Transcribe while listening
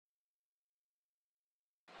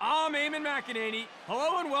I'm Eamon McEnany.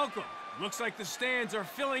 Hello and welcome. Looks like the stands are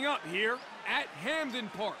filling up here at Hamden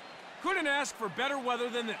Park. Couldn't ask for better weather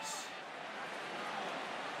than this.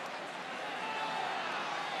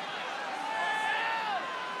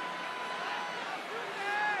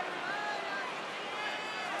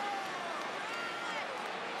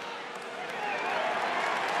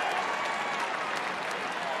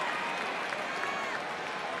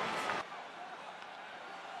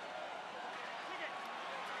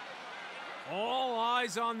 All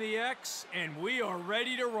eyes on the X, and we are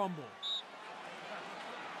ready to rumble.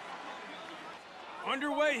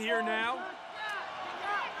 Underway here now.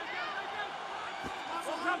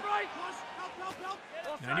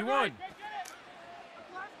 91.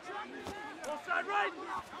 Offside right.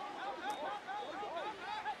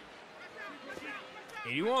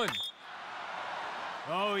 81.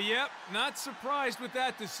 Oh, yep, not surprised with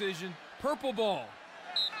that decision. Purple ball.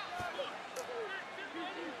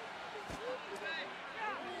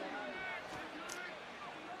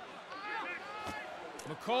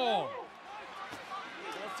 McCall.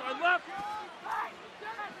 Offside left.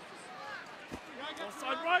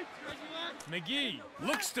 Offside right. McGee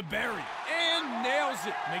looks to bury and nails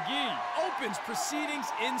it. McGee opens proceedings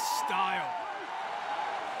in style.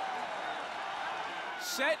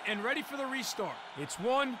 Set and ready for the restart. It's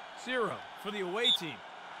 1-0 for the away team.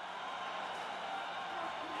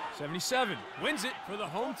 77 wins it for the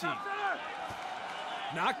home team.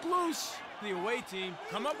 Knocked loose. The away team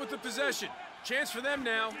come up with the possession. Chance for them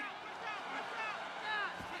now.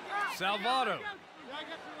 Salvato.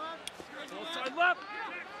 Offside left.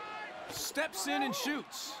 Steps in and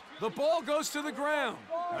shoots. The ball goes to the ground.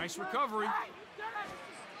 Nice recovery.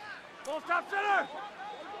 Ball stop center.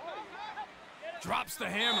 Drops the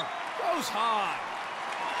hammer. Goes high.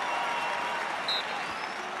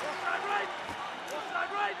 Offside right.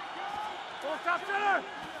 Offside right. Ball stop center.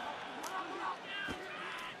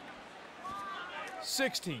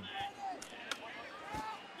 16.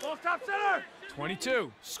 Ball stop center.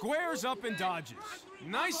 22. Squares up and dodges.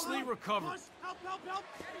 Nicely recovered.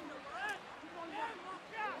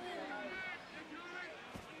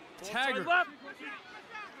 Taggart left.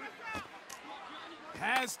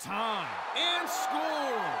 has time and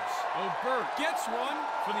scores. O'Burt gets one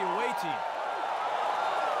for the away team.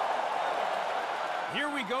 Here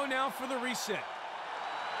we go now for the reset.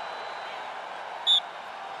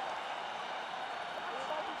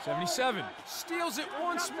 77 steals it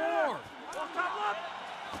once more. Ball stop left.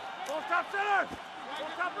 Ball stop center. Ball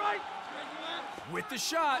stop right. With the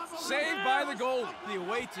shot, saved by the goalie. The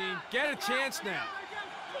away team get a chance now.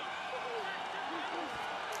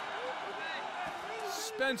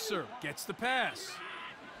 Spencer gets the pass.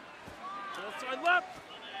 Offside left.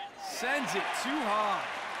 Sends it too high.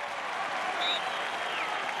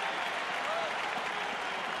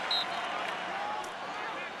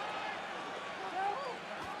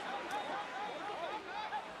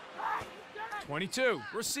 .22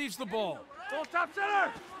 receives the ball. Ball stop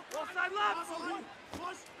center. Offside left.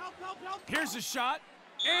 Here's a shot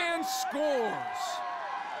and scores.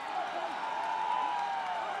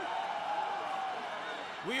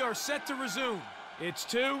 We are set to resume. It's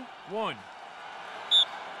 2-1.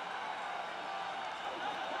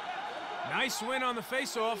 Nice win on the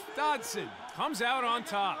faceoff. Dodson comes out on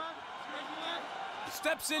top.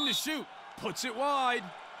 Steps in to shoot. Puts it wide.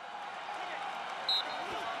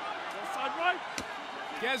 Offside right.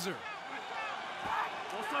 Gezer.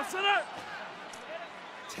 Ball stop center.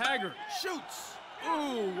 Taggart shoots.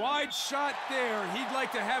 Ooh, wide shot there. He'd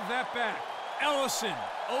like to have that back. Ellison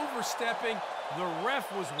overstepping. The ref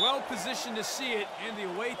was well positioned to see it, and the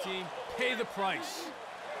away team pay the price.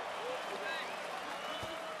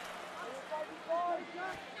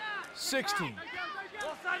 16.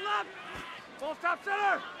 Offside left. Ball stop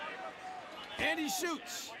center. And he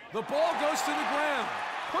shoots. The ball goes to the ground.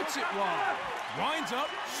 Puts it wide. Winds up,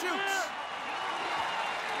 shoots.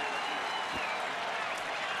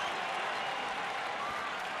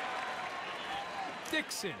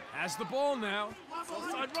 Dixon has the ball now.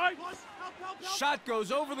 Offside right. Shot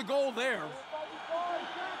goes over the goal there.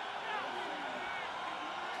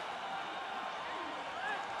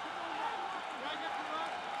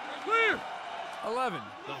 Clear. 11.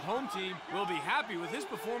 The home team will be happy with his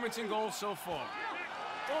performance in goal so far.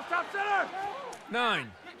 Ball stop center.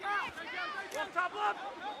 9. Ball stop left.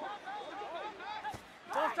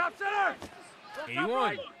 Ball stop center. Ball stop 81.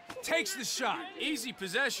 right. Takes the shot. Easy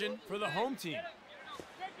possession for the home team.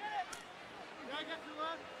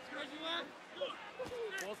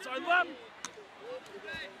 Ball side left.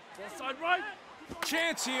 Ball side right.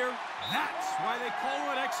 Chance here. That's why they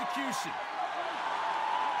call it execution.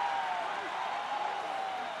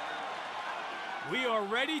 We are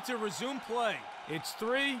ready to resume play. It's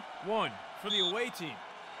 3-1 for the away team.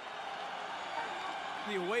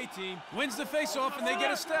 The away team wins the faceoff and they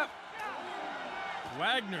get a step.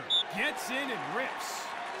 Wagner gets in and rips.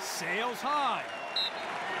 Sails high.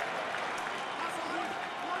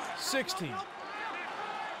 16.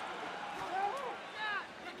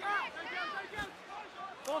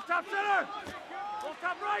 Full stop center. Full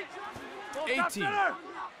stop right. Full stop 18. center.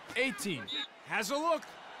 18. Has a look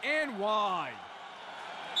and wide.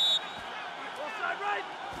 Full side right.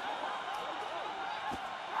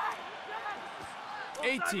 Full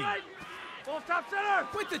side 18. right. Full stop center.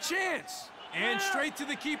 With the chance. And straight to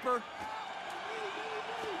the keeper.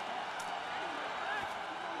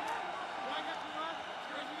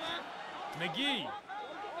 McGee.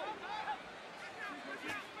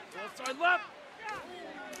 Full side left.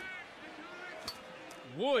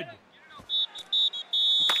 Wood.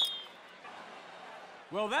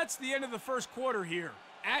 Well, that's the end of the first quarter here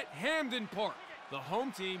at Hamden Park. The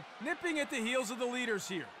home team nipping at the heels of the leaders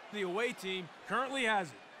here. The away team currently has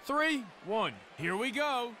it. 3-1. Here we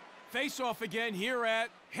go. Face-off again here at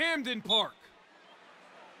Hamden Park.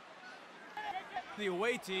 The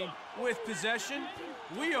away team with possession.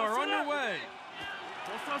 We are underway.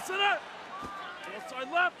 Full stop center. Full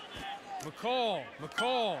side left. McCall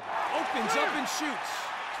opens up and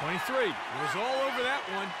shoots. 23 was all over that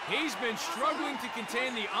one. He's been struggling to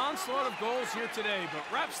contain the onslaught of goals here today, but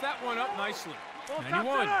wraps that one up nicely.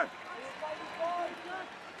 91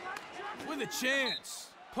 with a chance.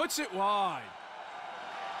 Puts it wide.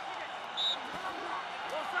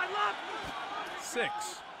 Full side left.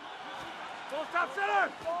 6 Full stop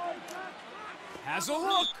center. has a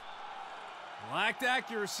look. Lacked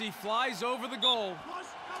accuracy, flies over the goal.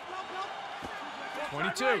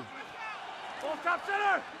 22 Full stop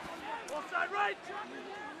center. Full side right.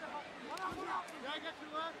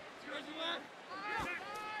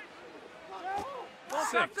 Full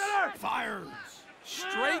stop 6 center. fires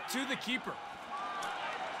straight to the keeper.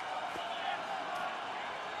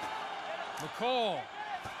 McCall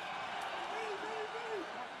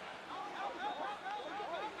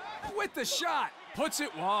with the shot, puts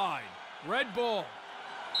it wide. Red ball.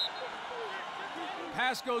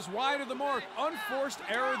 Pass goes wide of the mark. Unforced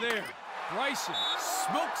error there. Bryson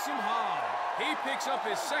smokes him high. He picks up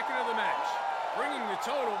his second of the match, bringing the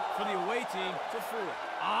total for the away team to 4.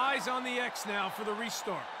 Eyes on the X now for the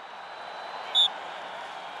restart.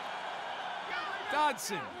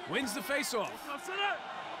 Dodson wins the faceoff. Full stop center.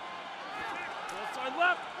 Full side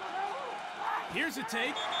left. Here's a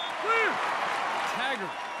take. Clear. Taggart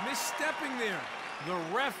misstepping there. The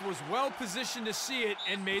ref was well positioned to see it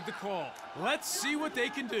and made the call. Let's see what they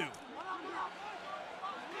can do.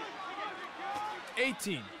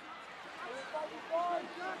 18.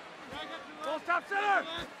 Full stop center.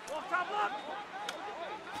 Full stop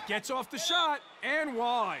left. Gets off the shot and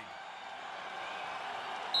wide.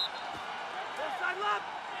 Full side left.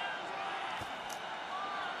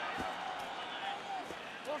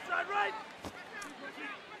 Full side right.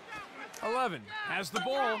 11 has the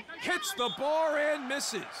ball, hits the bar and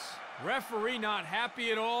misses. Referee not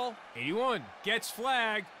happy at all. 81 gets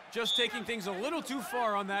flagged, just taking things a little too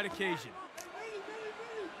far on that occasion.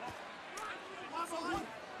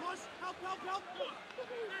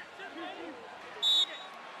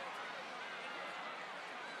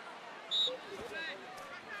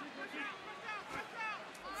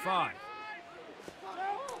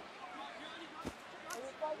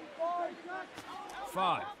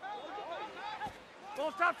 Five.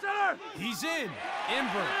 Full stop center. He's in.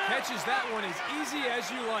 Imber catches that one as easy as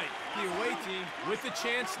you like. The away team with the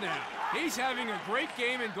chance now. He's having a great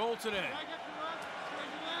game and goal today.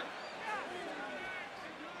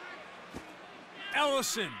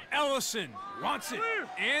 Ellison wants it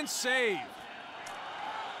and saved.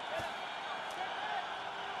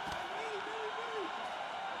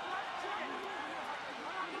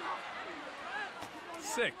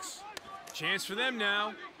 Six. Chance for them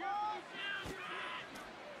now.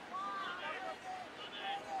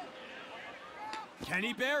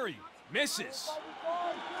 Kenny Berry misses.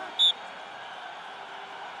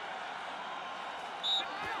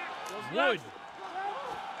 Wood.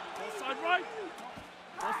 Full side right.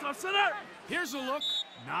 Full stop center. Here's a look.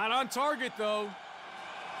 Not on target, though.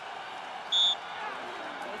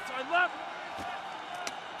 Full side left.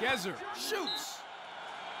 Gezer shoots.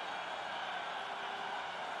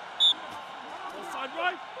 Full side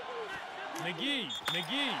right.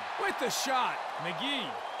 McGee with the shot. McGee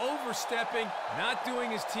overstepping, not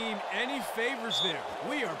doing his team any favors there.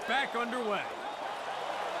 We are back underway.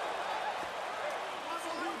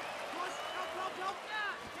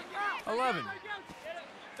 $11.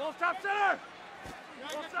 Full stop center.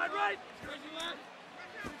 Offside right.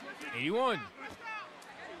 81.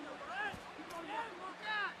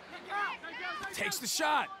 Takes the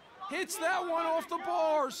shot. Hits that one off the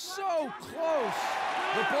bar. So close.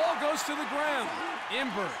 The ball goes to the ground.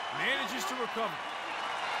 Imbert manages to recover.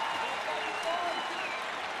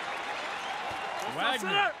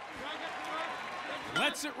 Wagner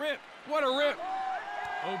lets it rip. What a rip.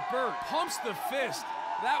 Obert pumps the fist.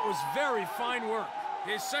 That was very fine work.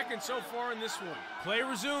 His second so far in this one. Play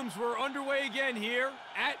resumes. We're underway again here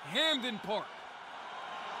at Hamden Park.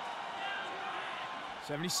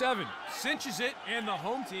 77 cinches it, and the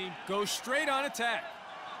home team goes straight on attack.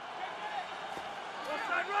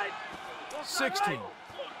 Offside right. 16.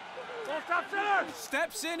 Ball top center.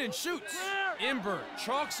 Steps in and shoots. Imbert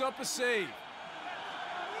chalks up a save.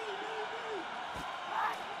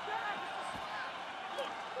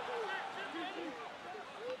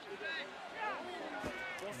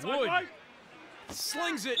 Wood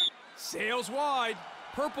slings it, sails wide,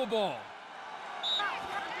 purple ball.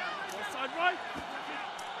 Offside right.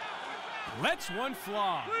 Lets one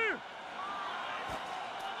fly. Clear.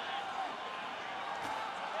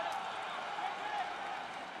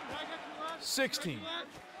 16.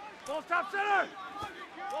 Ball top center.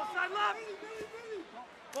 Ball side left.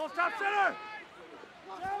 Ball top center.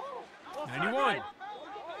 Ball side 91. right.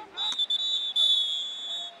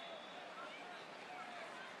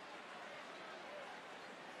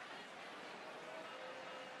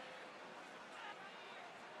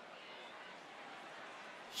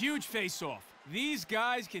 Huge face-off. These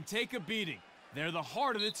guys can take a beating. They're the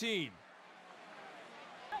heart of the team.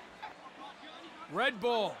 Red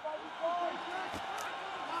ball.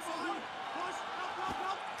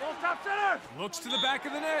 Ball top center. Looks to the back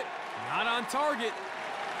of the net. Not on target.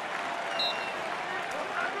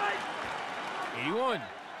 Offside right. 81.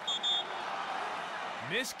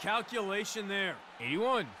 Miscalculation there.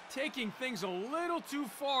 81. Taking things a little too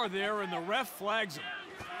far there, and the ref flags him.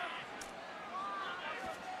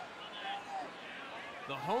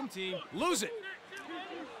 The home team lose it.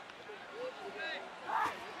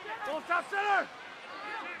 Ball top center.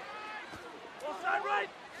 Ball side right.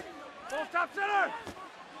 Ball top center.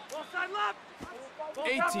 Ball side left. Ball top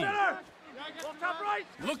 18. center. Ball top right.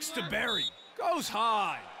 Looks to bury. Goes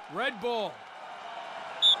high. Red ball.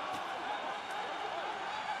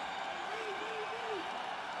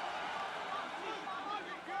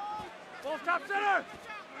 Ball top center.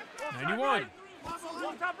 Ball side 91. right.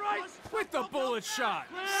 Ball top right. With the bullet shot.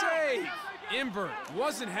 Save. Imbert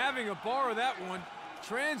wasn't having a bar of that one.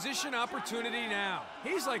 Transition opportunity now.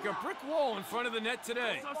 He's like a brick wall in front of the net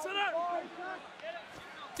today. Top center.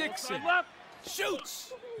 Dixon Side left.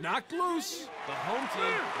 shoots. Knocked loose. The home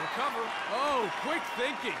team recover. Oh, quick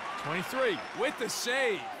thinking. 23 with the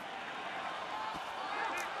save.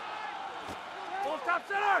 Ball top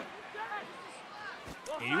center.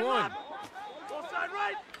 Ball side 81. left. Ball side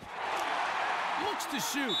right. Looks to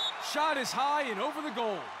shoot. Shot is high and over the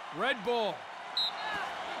goal. Red ball.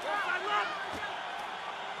 Ball side left.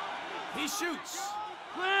 He shoots.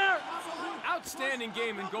 Clear. Outstanding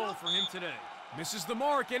game and goal for him today. Misses the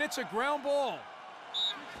mark, and it's a ground ball.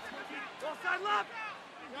 Ball side left.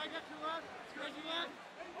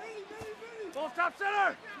 Ball top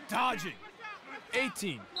center. Dodging.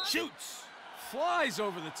 18. Shoots. Flies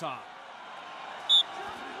over the top.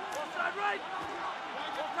 Ball side right.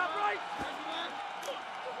 Ball top right.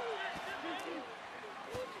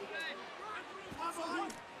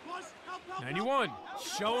 91.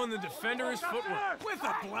 Showing the defender his footwork with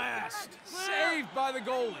a blast. Saved by the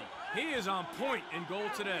goalie. He is on point in goal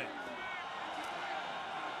today.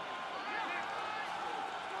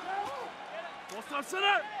 Ball top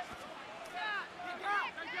center.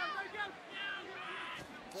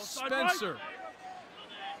 Ball side right. Spencer.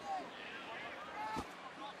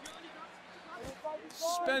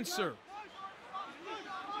 Spencer.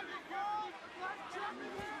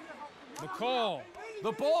 McCall.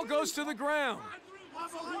 The ball goes to the ground.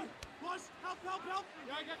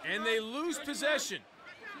 And they lose possession.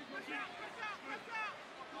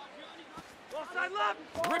 Ball side left.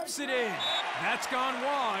 Rips it in. That's gone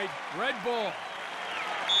wide. Red ball. Ball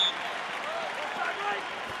side right.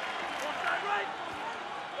 Ball side right.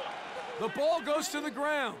 The ball goes to the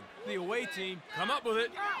ground. The away team come up with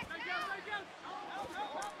it.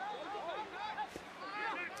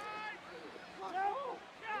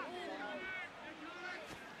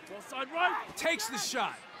 Ball side right. Takes the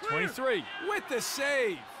shot. 23 with the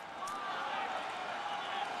save.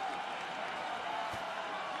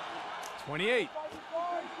 28.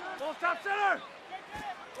 Ball top center.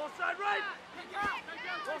 Ball side right.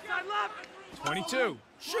 Ball side left. 22.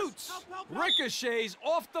 Shoots. Ricochets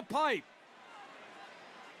off the pipe.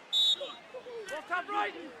 Ball top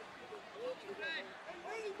right.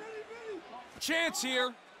 Chance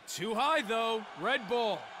here. Too high, though. Red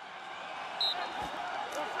ball.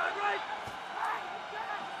 Ball side right.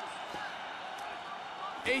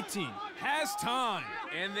 18 has time,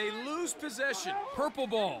 and they lose possession. Purple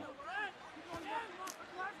ball.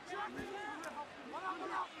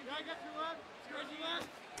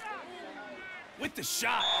 With the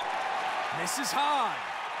shot. Misses high.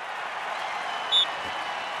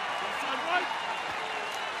 Ball side right.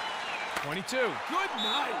 22. Good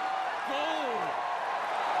night. Goal.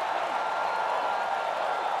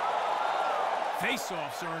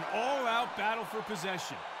 Face-offs are an all-out battle for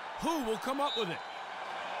possession. Who will come up with it?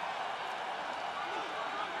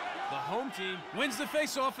 The home team wins the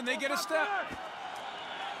face-off, and they get a step.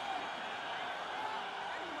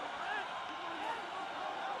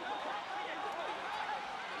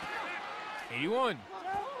 '81.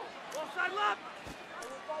 Ball side left.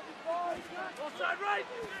 Ball side right.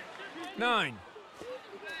 9.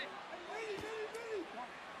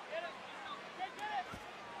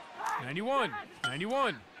 91.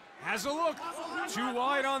 91. Has a look. Too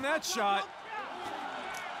wide on that shot.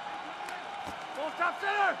 Ball top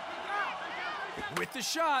center. With the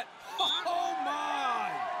shot. Oh,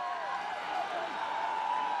 my!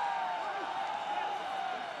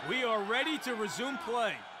 We are ready to resume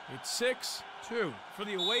play. It's 6-2 for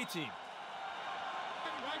the away team.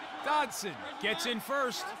 Dodson gets in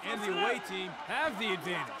first, and the away team have the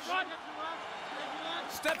advantage.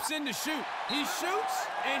 Steps in to shoot. He shoots,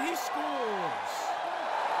 and he scores.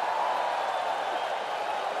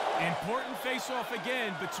 Important face-off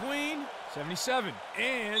again between 77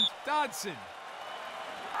 and Dodson.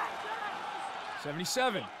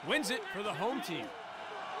 77 wins it for the home team.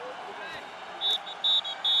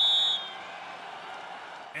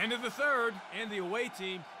 End of the third, and the away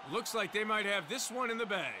team looks like they might have this one in the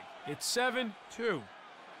bag. It's 7-2.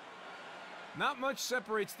 Not much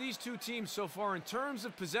separates these two teams so far in terms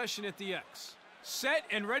of possession at the X. Set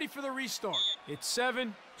and ready for the restart. It's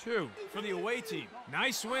 7-2 for the away team.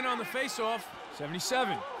 Nice win on the face-off.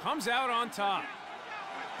 77 comes out on top.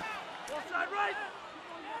 Ball side right.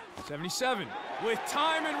 77 with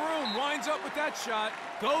time and room winds up with that shot.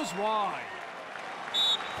 Goes wide.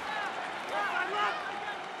 Ball side left.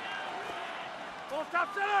 Ball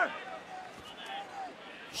top center.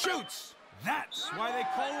 Shoots. That's why they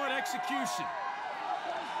call it execution.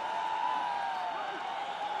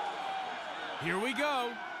 Here we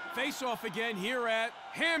go. Face-off again here at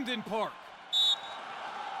Hamden Park.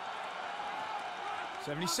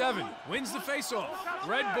 77 wins the face-off.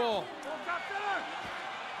 Red ball. Ball top center.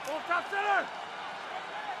 Ball top center.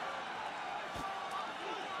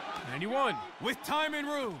 91 with time and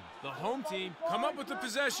room. The home team come up with the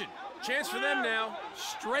possession. Chance for them now.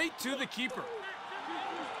 Straight to the keeper.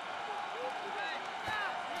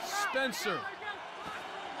 Spencer.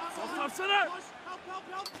 Ball top center. Ball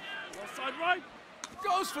side right.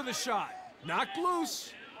 Goes for the shot. Knocked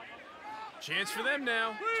loose. Chance for them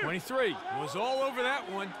now. 23 was all over that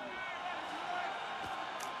one.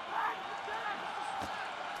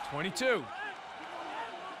 22.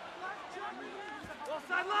 Ball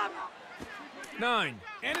side left. 9.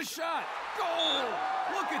 And a shot. Goal!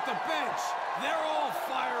 Look at the bench. They're all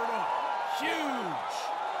fired up. Huge.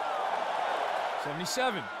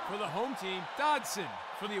 77 for the home team. Dodson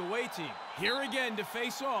for the away team. Here again to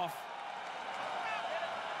face off.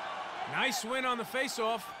 Nice win on the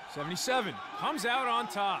face-off. 77 comes out on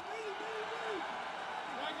top.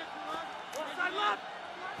 Ball side left.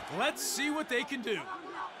 Let's see what they can do.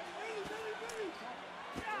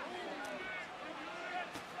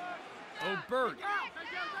 O'Bert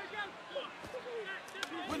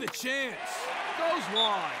with a chance. Goes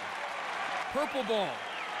wide. Purple ball.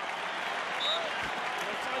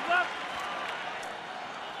 Ball side left.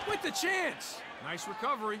 With the chance. Nice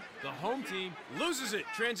recovery. The home team loses it.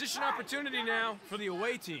 Transition opportunity now for the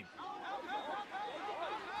away team.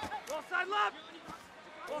 Ball side left.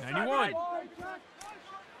 Ball side 91. right.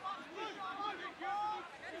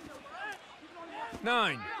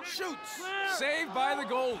 9. Shoots. Saved by the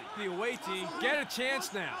goalie. The away team get a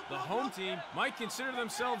chance now. The home team might consider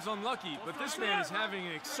themselves unlucky, but this man is having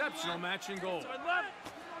an exceptional match in goal. Side left.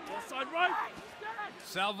 Ball side right.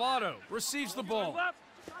 Salvato receives the ball Left.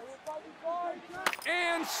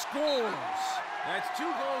 and scores. That's 2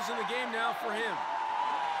 goals in the game now for him.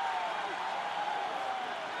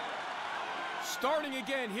 Starting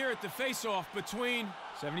again here at the face-off between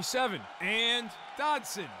 77 and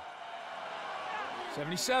Dodson.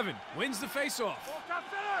 77 wins the face-off. Ball top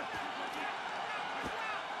center.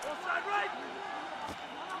 Ball side right.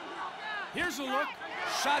 Here's a look.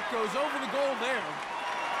 Shot goes over the goal there.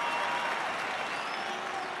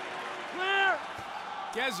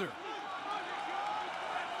 Gezer.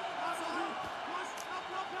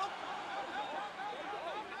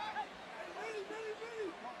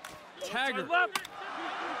 Taggart.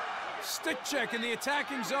 Stick check in the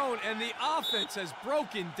attacking zone, and the offense has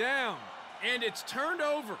broken down. And it's turned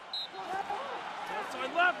over.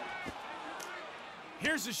 Outside left.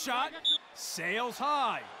 Here's a shot. Sails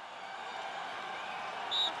high.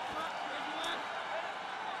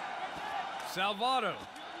 Salvato.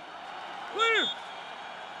 Clear.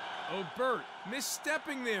 Obert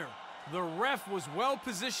misstepping there. The ref was well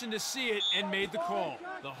positioned to see it and made the call.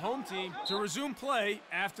 The home team to resume play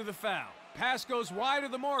after the foul. Pass goes wide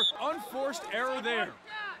of the mark. Unforced error there.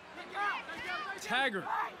 Taggart.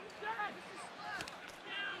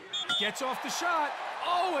 Gets off the shot.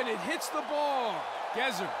 Oh, and it hits the bar.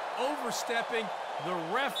 Gezer overstepping. The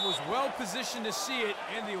ref was well positioned to see it,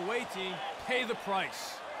 and the away team pay the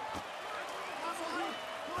price.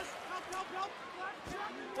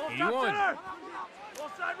 81.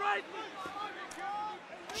 Offside right.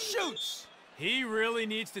 Shoots. He really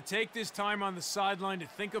needs to take this time on the sideline to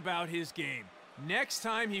think about his game. Next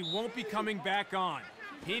time, he won't be coming back on.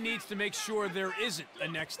 He needs to make sure there isn't a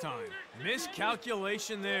next time.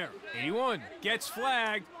 Miscalculation there. 81 gets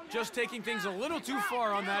flagged, just taking things a little too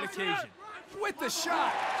far on that occasion. With the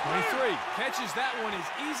shot. 23 catches that one as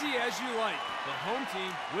easy as you like. The home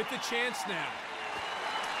team with the chance now.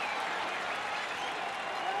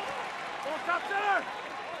 Top center.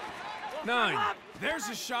 9. There's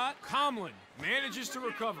a shot. Comlin manages to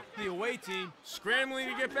recover. The away team scrambling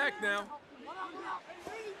to get back now.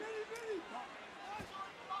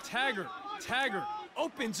 Taggart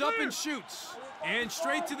opens up and shoots. And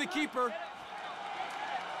straight to the keeper.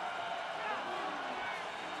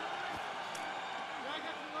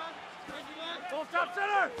 Top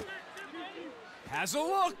center. Has a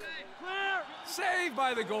look. Clear. Saved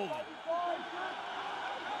by the goalie.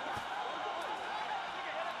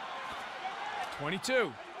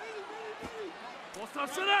 22. Top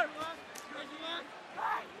center.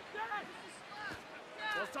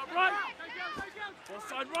 Top right.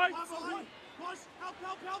 Side right.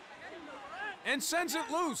 And sends it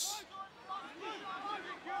loose.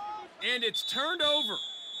 And it's turned over.